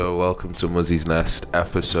So welcome to Muzzy's Nest,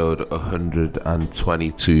 episode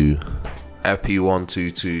 122. Epi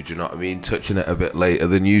 122, do you know what I mean? Touching it a bit later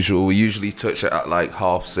than usual. We usually touch it at like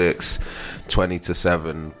 6:30, 20 to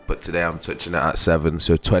 7, but today I'm touching it at 7,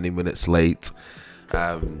 so 20 minutes late.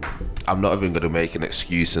 I'm not even going to make an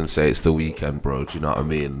excuse and say it's the weekend, bro, do you know what I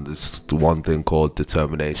mean? There's the one thing called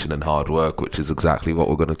determination and hard work, which is exactly what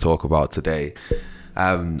we're going to talk about today.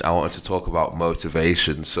 I wanted to talk about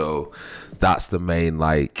motivation, so that's the main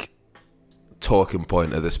talking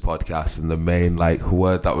point of this podcast and the main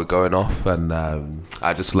word that we're going off, and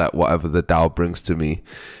I just let whatever the Tao brings to me,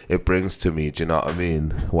 it brings to me, do you know what I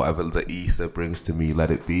mean? Whatever the ether brings to me, let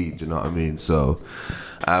it be, do you know what I mean? So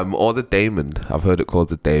or the Daemon, I've heard it called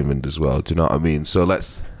the Daemon as well, do you know what I mean? So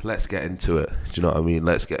let's get into it, do you know what I mean?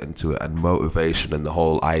 Let's get into it. And motivation and the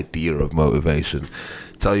whole idea of motivation.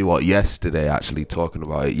 Tell you what, yesterday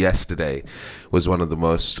was one of the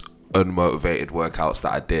most unmotivated workouts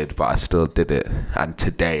that I did, but I still did it. And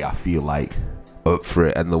today I feel like up for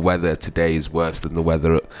it, and the weather today is worse than the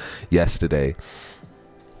weather yesterday.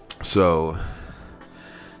 So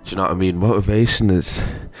do you know what I mean? Motivation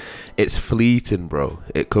it's fleeting, bro.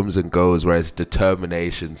 It comes and goes, whereas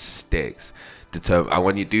determination sticks. And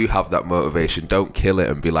when you do have that motivation, don't kill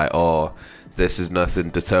it and be like, oh, this is nothing.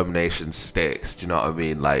 Determination sticks. Do you know what I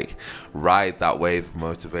mean? Ride that wave of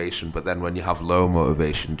motivation, but then when you have low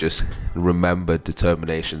motivation, just remember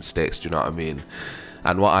determination sticks. Do you know what I mean?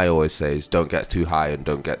 And what I always say is don't get too high and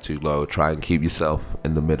don't get too low. Try and keep yourself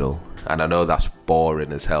in the middle. And I know that's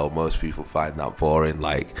boring as hell. Most people find that boring.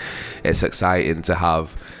 It's exciting to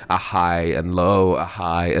have a high and low, a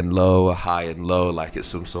high and low, a high and low, like it's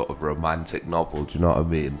some sort of romantic novel. Do you know what I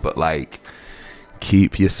mean? But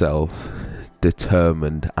keep yourself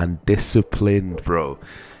determined and disciplined, bro.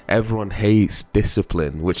 Everyone hates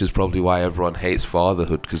discipline, which is probably why everyone hates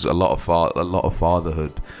fatherhood, because a lot of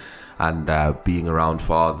fatherhood and being around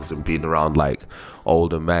fathers and being around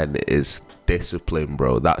older men is discipline,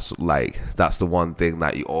 bro. That's the one thing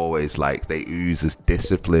that you always they ooze is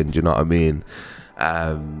discipline, do you know what I mean?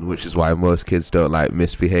 Which is why most kids don't like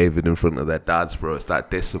misbehaving in front of their dads, bro. It's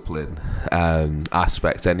that discipline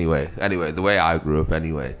aspect anyway, the way I grew up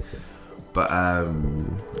anyway. But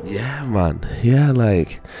yeah, man,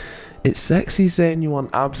 it's sexy saying you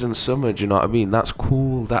want abs in summer, do you know what I mean? That's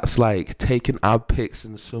cool. That's taking ab pics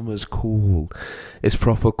in summer's cool. It's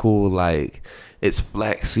proper cool. It's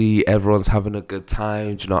flexy, everyone's having a good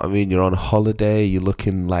time, do you know what I mean? You're on holiday, you're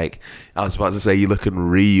looking I was about to say you're looking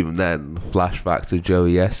ream, then flashback to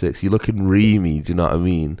Joey Essex, you're looking reamy, do you know what I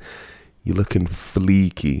mean? You're looking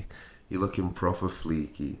fleeky, you're looking proper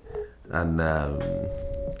fleeky, and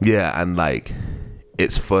yeah, and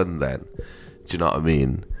it's fun then, do you know what I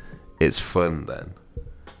mean? It's fun then.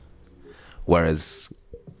 Whereas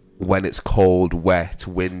when it's cold, wet,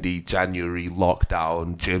 windy, January,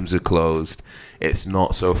 lockdown, gyms are closed, it's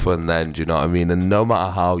not so fun then, do you know what I mean? And no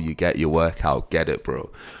matter how you get your workout, get it,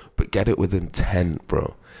 bro. But get it with intent,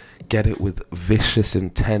 bro. Get it with vicious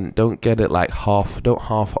intent. Don't get it don't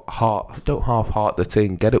half-heart the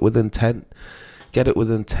thing. Get it with intent. Get it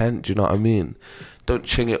with intent, do you know what I mean? Don't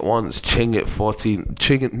ching it once, ching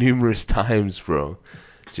it numerous times, bro.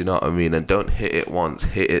 Do you know what I mean? And don't hit it once,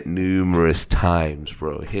 hit it numerous times,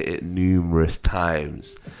 bro. Hit it numerous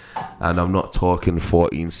times. And I'm not talking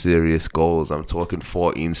 14 serious goals. I'm talking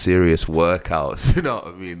 14 serious workouts. You know what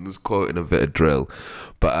I mean? Just quoting a bit of drill.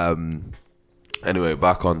 But anyway,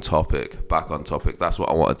 back on topic. That's what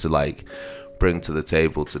I wanted to bring to the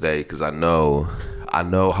table today, because I know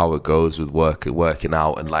how it goes with working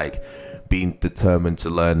out and being determined to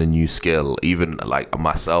learn a new skill. Even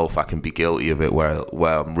myself, I can be guilty of it where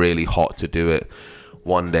I'm really hot to do it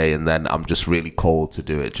one day and then I'm just really cold to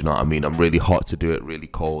do it, do you know what I mean? I'm really hot to do it, really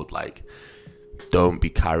cold. Don't be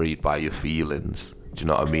carried by your feelings, do you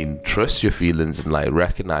know what I mean? Trust your feelings and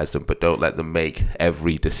recognize them, but don't let them make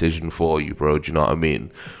every decision for you, bro, do you know what I mean?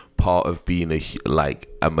 Part of being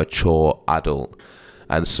a mature adult,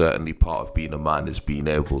 and certainly part of being a man, is being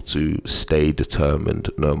able to stay determined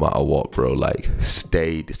no matter what, bro.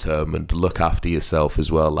 Stay determined. Look after yourself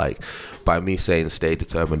as well. By me saying stay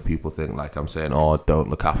determined, people think I'm saying, oh, don't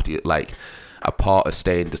look after you. A part of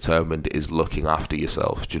staying determined is looking after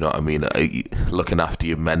yourself. Do you know what I mean? Looking after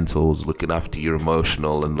your mentals, looking after your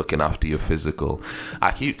emotional, and looking after your physical.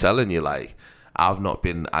 I keep telling you, I've not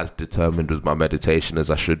been as determined with my meditation as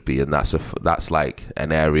I should be, and that's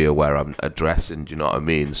an area where I'm addressing, do you know what I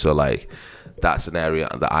mean? So that's an area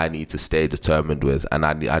that I need to stay determined with, and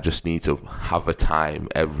I just need to have a time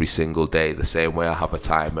every single day, the same way I have a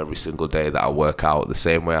time every single day that I work out, the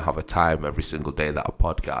same way I have a time every single day that I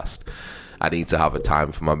podcast. I need to have a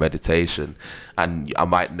time for my meditation. And I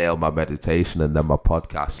might nail my meditation and then my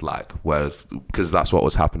podcast lack, whereas, because that's what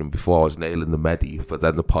was happening before. I was nailing the medi, but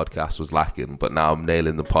then the podcast was lacking. But now I'm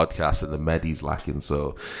nailing the podcast and the medi's lacking.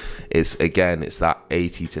 So it's that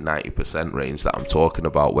 80 to 90% range that I'm talking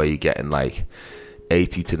about, where you're getting like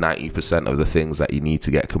 80 to 90% of the things that you need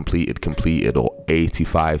to get completed, or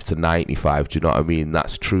 85 to 95. Do you know what I mean?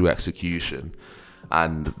 That's true execution.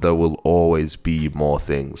 And there will always be more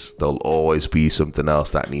things. There'll always be something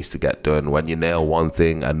else that needs to get done. When you nail one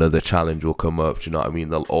thing, another challenge will come up. Do you know what I mean?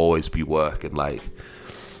 There'll always be work. And like,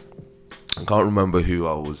 I can't remember who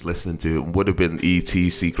I was listening to. It would have been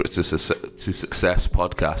E.T. Secrets to Success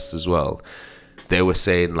podcast as well. They were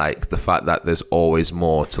saying like the fact that there's always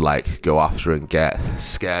more to like go after and get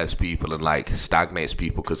scares people and like stagnates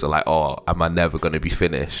people, because they're like, oh, am I never going to be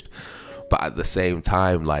finished? But at the same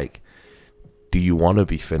time, like, do you want to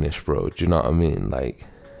be finished, bro? Do you know what I mean? Like,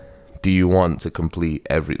 do you want to complete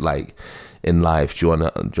every, like, in life? Do you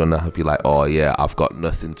want to be like, oh yeah, I've got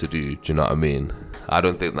nothing to do? Do you know what I mean? I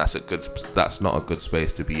don't think that's not a good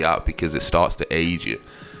space to be at, because it starts to age you.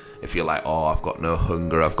 If you're like, oh, I've got no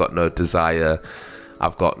hunger, I've got no desire,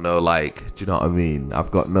 I've got no, like, do you know what I mean?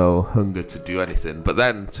 I've got no hunger to do anything. But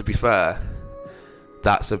then, to be fair,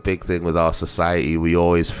 that's a big thing with our society. We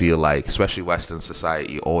always feel like, especially Western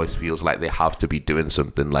society, always feels like they have to be doing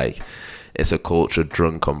something. Like, it's a culture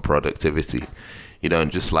drunk on productivity, you know,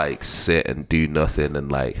 and just like sit and do nothing,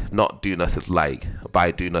 and like not do nothing. Like,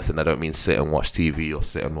 by do nothing, I don't mean sit and watch TV or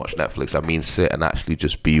sit and watch Netflix. I mean sit and actually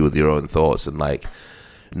just be with your own thoughts and like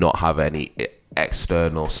not have any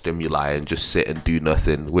external stimuli and just sit and do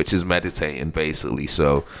nothing, which is meditating basically.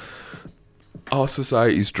 So our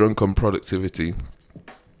society's drunk on productivity,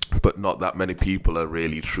 but not that many people are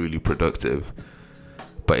really truly productive.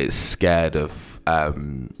 But it's scared of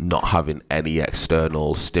not having any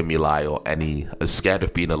external stimuli, or scared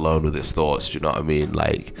of being alone with its thoughts. Do you know what I mean?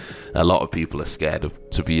 Like, a lot of people are scared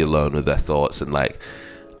to be alone with their thoughts, and like,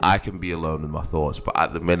 I can be alone with my thoughts, but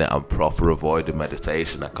at the minute I'm proper avoiding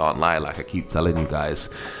meditation. I can't lie. Like, I keep telling you guys,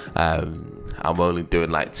 I'm only doing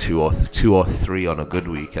like two or three on a good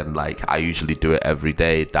week, and like I usually do it every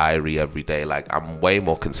day, diary every day. Like, I'm way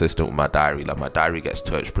more consistent with my diary. Like, my diary gets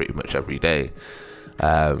touched pretty much every day.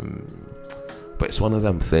 But it's one of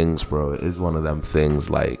them things, bro. It is one of them things,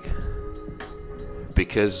 like,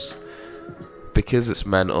 because it's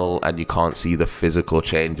mental and you can't see the physical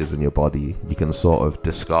changes in your body, you can sort of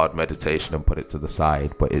discard meditation and put it to the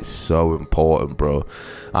side. But it's so important, bro.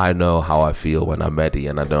 I know how I feel when I medi,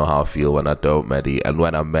 and I know how I feel when I don't medi. And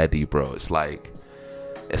when I medi, bro, it's like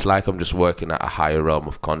I'm just working at a higher realm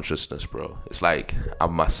of consciousness, bro. It's like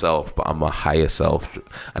I'm myself, but I'm a higher self.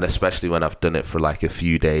 And especially when I've done it for like a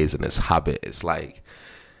few days and it's habit, it's like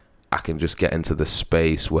I can just get into the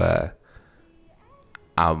space where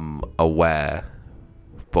I'm aware,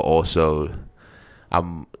 but also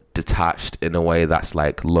I'm detached in a way that's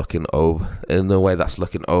like looking over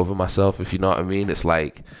myself, if you know what I mean. It's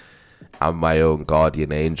like I'm my own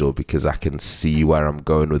guardian angel, because I can see where I'm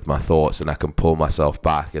going with my thoughts, and I can pull myself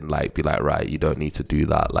back and like be like, right, you don't need to do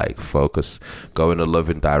that. Like, focus, go in a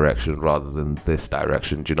loving direction rather than this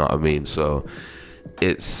direction. Do you know what I mean? So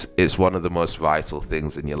it's one of the most vital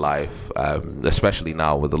things in your life, especially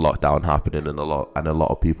now with the lockdown happening and a lot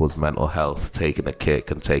of people's mental health taking a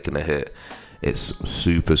kick and taking a hit. It's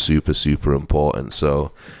super, super, super important.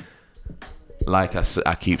 So like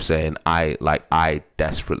I keep saying, I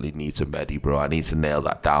desperately need to medi, bro. I need to nail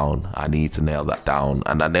that down.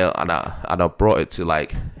 And I brought it to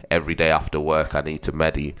like every day after work I need to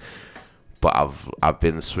medi. But I've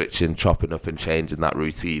been chopping up and changing that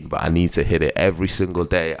routine. But I need to hit it every single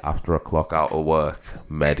day after I clock out of work.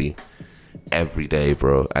 Medi. Every day,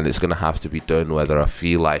 bro. And it's going to have to be done whether I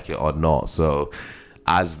feel like it or not. So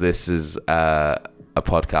as this is a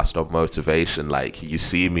podcast on motivation, like, you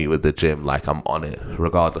see me with the gym, like, I'm on it.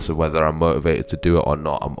 Regardless of whether I'm motivated to do it or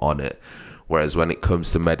not, I'm on it. Whereas when it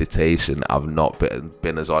comes to meditation, I've not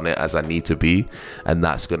been as on it as I need to be. And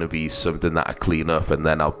that's going to be something that I clean up, and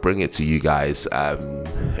then I'll bring it to you guys in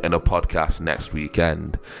a podcast next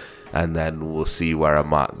weekend. And then we'll see where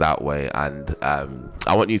I'm at that way. And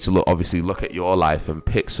I want you to look at your life and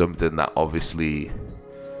pick something that obviously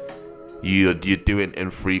you're doing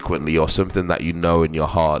infrequently, or something that you know in your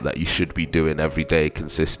heart that you should be doing every day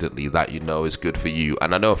consistently, that you know is good for you.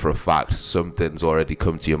 And I know for a fact something's already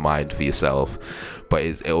come to your mind for yourself, but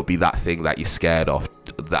it'll be that thing that you're scared of,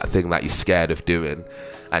 doing,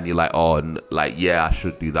 and you're like, oh, like, yeah, I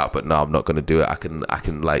should do that, but no, I'm not gonna do it. I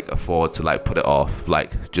can like afford to like put it off.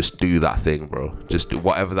 Like, just do that thing, bro. Just do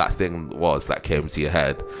whatever that thing was that came to your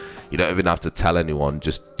head. You don't even have to tell anyone.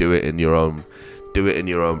 Just do it in your own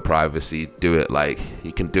privacy. Do it, like,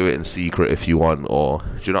 you can do it in secret if you want, or,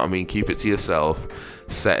 do you know what I mean? Keep it to yourself,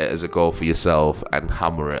 set it as a goal for yourself, and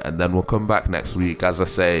hammer it. And then we'll come back next week. As I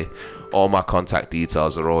say, all my contact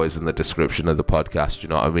details are always in the description of the podcast. Do you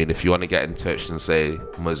know what I mean? If you want to get in touch and say,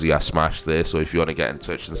 Muzzy, I smashed this, or if you want to get in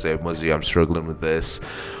touch and say, Muzzy, I'm struggling with this,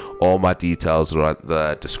 all my details are at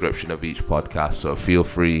the description of each podcast, so feel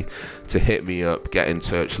free to hit me up, get in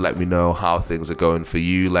touch, let me know how things are going for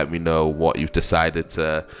you, let me know what you've decided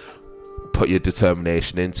to put your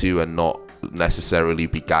determination into and not necessarily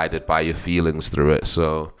be guided by your feelings through it.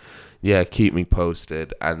 So yeah, keep me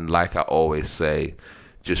posted, and like I always say,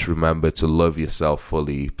 just remember to love yourself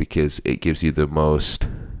fully, because it gives you the most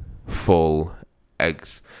full,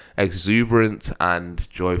 exuberant and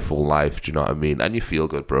joyful life. Do you know what I mean? And you feel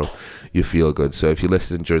good, bro. You feel good. So if you're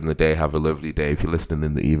listening during the day, have a lovely day. If you're listening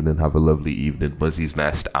in the evening, have a lovely evening. Muzzy's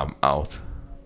Nest, I'm out.